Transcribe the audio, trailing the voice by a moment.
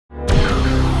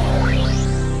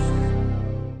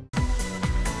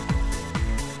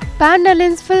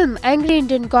Nalin's film Angry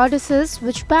Indian Goddesses,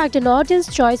 which bagged an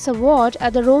Audience Choice Award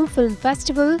at the Rome Film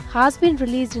Festival, has been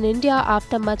released in India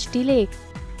after much delay.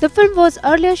 The film was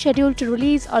earlier scheduled to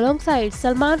release alongside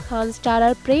Salman Khan's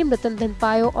starrer Prem Ratan Dhan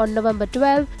Payo on November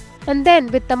 12 and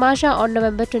then with Tamasha on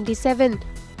November 27.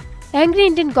 Angry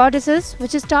Indian Goddesses,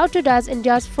 which is touted as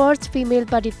India's first female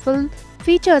buddy film,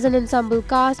 features an ensemble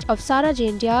cast of Sara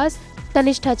Jane Diaz,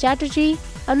 Tanishtha Chatterjee,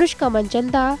 Anushka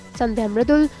Manchanda, Sandhya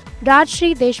Mridul,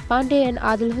 Rajshri Deshpande and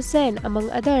Adil Hussain, among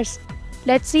others.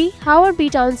 Let's see how our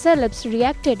B-Town celebs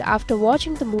reacted after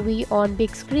watching the movie on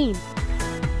big screen.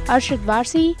 Arshad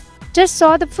Varsi just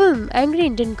saw the film Angry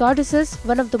Indian Goddesses,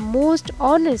 one of the most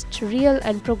honest, real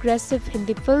and progressive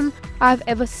Hindi film I've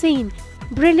ever seen.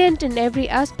 Brilliant in every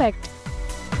aspect.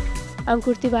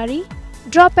 Ankur Tiwari,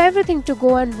 drop everything to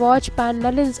go and watch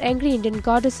Nalin's Angry Indian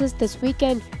Goddesses this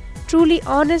weekend. Truly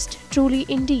honest, truly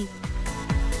indie.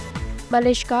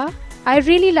 Malishka, I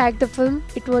really liked the film.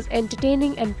 It was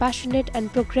entertaining and passionate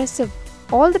and progressive.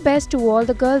 All the best to all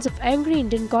the girls of Angry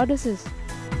Indian Goddesses.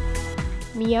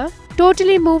 Mia,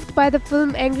 totally moved by the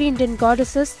film Angry Indian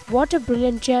Goddesses. What a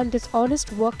brilliant gem this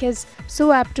honest work is.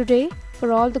 So apt today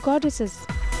for all the goddesses.